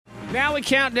Now we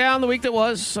count down the week that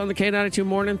was on the K92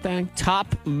 Morning Thing.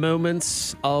 Top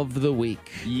moments of the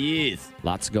week. Yes.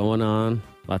 Lots going on.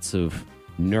 Lots of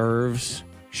nerves,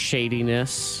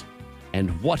 shadiness,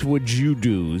 and what would you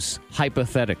do's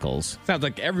hypotheticals. Sounds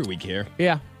like every week here.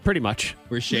 Yeah, pretty much.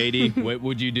 We're shady. What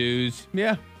would you do's?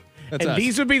 Yeah. That's And us.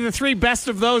 these would be the three best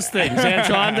of those things,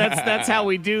 Antoine. That's how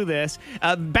we do this.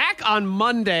 Back on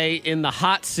Monday in the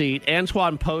hot seat,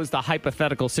 Antoine posed a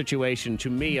hypothetical situation to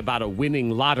me about a winning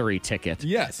lottery ticket.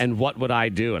 Yes. And what would I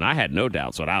do? And I had no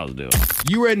doubts what I was doing.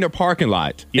 You were in the parking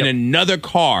lot, Yep. and another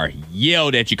car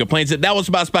yelled at you, complained, said, that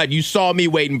was my spot. You saw me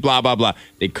waiting, blah, blah, blah.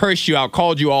 They cursed you out,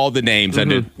 called you all the names,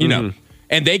 and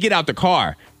they get out the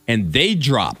car, and they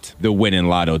dropped the winning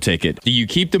lotto ticket. Do you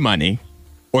keep the money,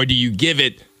 or do you give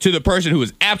it to the person who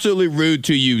was absolutely rude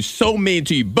to you, so mean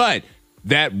to you, but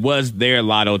that was their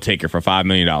lotto ticket for $5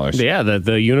 million? Yeah,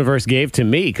 the universe gave to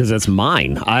me because it's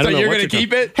mine. I don't know you're what going to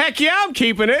keep it? Heck yeah, I'm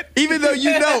keeping it. Even though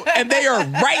you know, and they are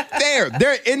right there.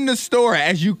 They're in the store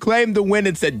as you claim the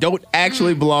winnings that don't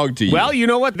actually belong to you. Well, you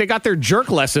know what? They got their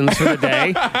jerk lessons for the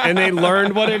day, and they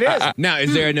learned what it is. Now,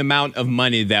 is there an amount of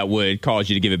money that would cause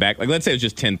you to give it back? Like, let's say it's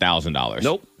just $10,000.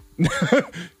 Nope.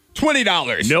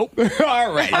 $20. Nope.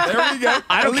 All right. There we go.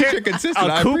 I don't At least care. you're consistent.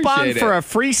 A coupon appreciate for it. a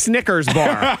free Snickers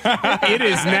bar. It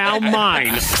is now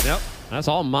mine. Yep. That's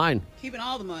all mine. Keeping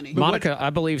all the money. Monica,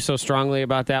 I believe so strongly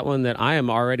about that one that I am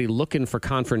already looking for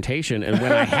confrontation. And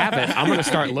when I have it, I'm going to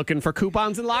start looking for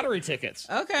coupons and lottery tickets.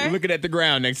 Okay. You're looking at the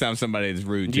ground next time somebody is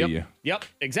rude to you. Yep,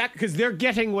 exactly. Because they're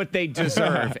getting what they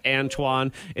deserve,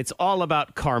 Antoine. It's all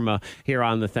about karma here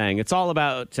on the thing. It's all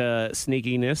about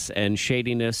sneakiness and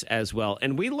shadiness as well.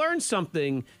 And we learned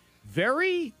something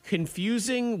very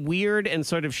confusing, weird, and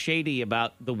sort of shady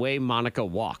about the way Monica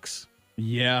walks.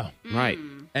 Yeah. Right.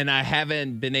 And I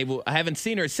haven't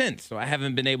seen her since, so I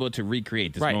haven't been able to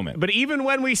recreate this Right. moment. But even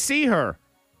when we see her,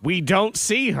 we don't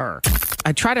see her.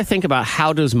 I try to think about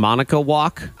how does Monica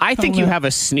walk. I think you have a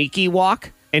sneaky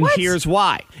walk, and here's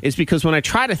why. It's because when I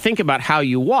try to think about how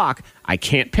you walk, I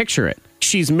can't picture it.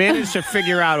 She's managed to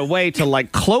figure out a way to,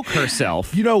 like, cloak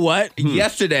herself. You know what?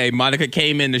 Yesterday, Monica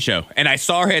came in the show, and I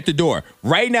saw her at the door.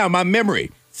 Right now, my memory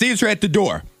sees her at the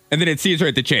door, and then it sees her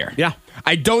at the chair. Yeah.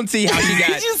 I don't see how she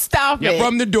got You stop it.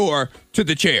 from the door to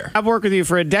the chair. I've worked with you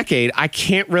for a decade. I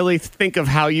can't really think of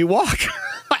how you walk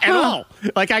at all.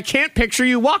 Like, I can't picture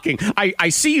you walking. I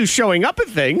see you showing up at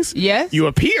things. Yes. You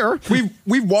appear.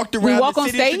 We've walked around walk the on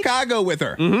city of stage? Chicago with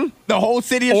her. Mm-hmm. The whole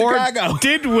city of Or Chicago.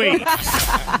 did we?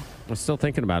 I'm still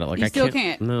thinking about it. Like, You I still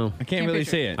can't. can't. No. I can't really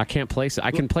picture see it. it. I can't place it. I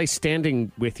can place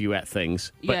standing with you at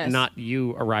things, but Yes. not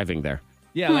you arriving there.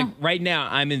 Yeah, like right now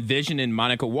I'm envisioning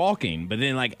Monica walking, but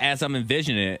then like as I'm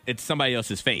envisioning it, it's somebody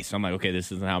else's face. So I'm like, okay,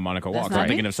 this isn't how Monica walks. not I'm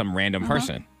thinking me. of some random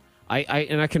person.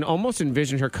 I can almost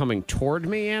envision her coming toward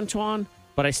me, Antoine,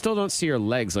 but I still don't see her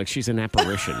legs like she's an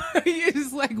apparition. You're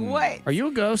just like, what? Are you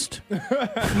a ghost?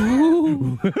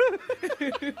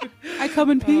 I come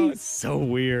in peace. So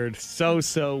weird.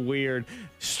 So weird.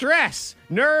 Stress,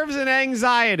 nerves, and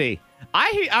anxiety.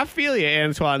 I feel you,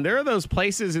 Antoine. There are those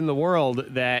places in the world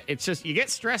that it's just, you get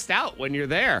stressed out when you're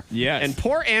there. Yes. And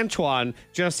poor Antoine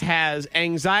just has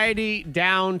anxiety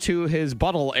down to his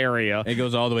buttle area It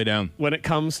goes all the way down. when it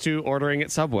comes to ordering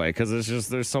at Subway because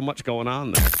there's so much going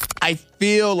on there. I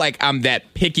feel like I'm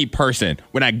that picky person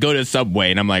when I go to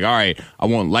Subway and I'm like, all right, I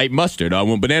want light mustard, I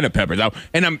want banana peppers, I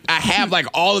have like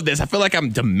all of this. I feel like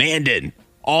I'm demanding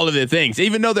all of the things,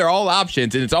 even though they're all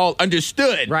options and it's all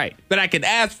understood. Right. That I can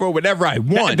ask for whatever I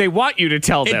want. They want you to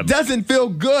tell them. It doesn't feel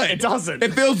good. It doesn't.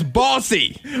 It feels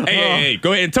bossy. Hey,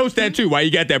 go ahead and toast that too. Why you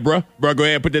got that, bro? Bro, go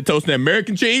ahead and put that toast in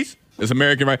American cheese. It's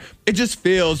American, right? It just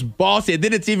feels bossy. And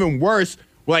then it's even worse.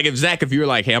 Like if you were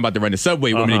like, hey, I'm about to run the Subway,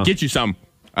 you want me to get you something?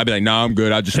 I'd be like, no, I'm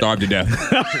good. I'll just starve to death.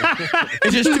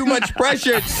 It's just too much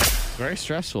pressure. Very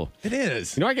stressful. It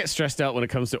is. You know, I get stressed out when it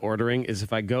comes to ordering is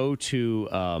if I go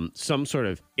to some sort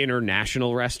of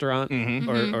international restaurant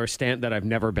or stand that I've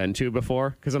never been to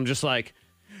before, because I'm just like,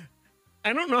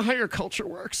 I don't know how your culture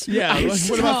works. Yeah. I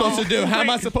What am I supposed to do? How am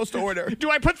I Wait. supposed to order? Do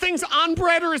I put things on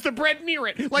bread or is the bread near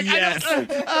it? Like, Yes.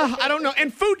 I don't know.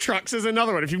 And food trucks is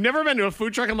another one. If you've never been to a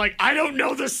food truck, I'm like, I don't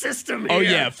know the system here. Oh,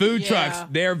 yeah. Food Yeah. trucks,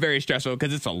 they're very stressful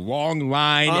because it's a long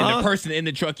line and the person in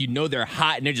the truck, you know they're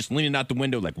hot and they're just leaning out the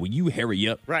window like, will you hurry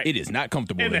up? Right. It is not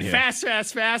comfortable And in the here. fast. I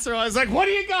was like, what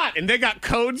do you got? And they got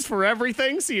codes for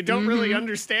everything, so you don't really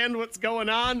understand what's going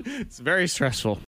on. It's very stressful.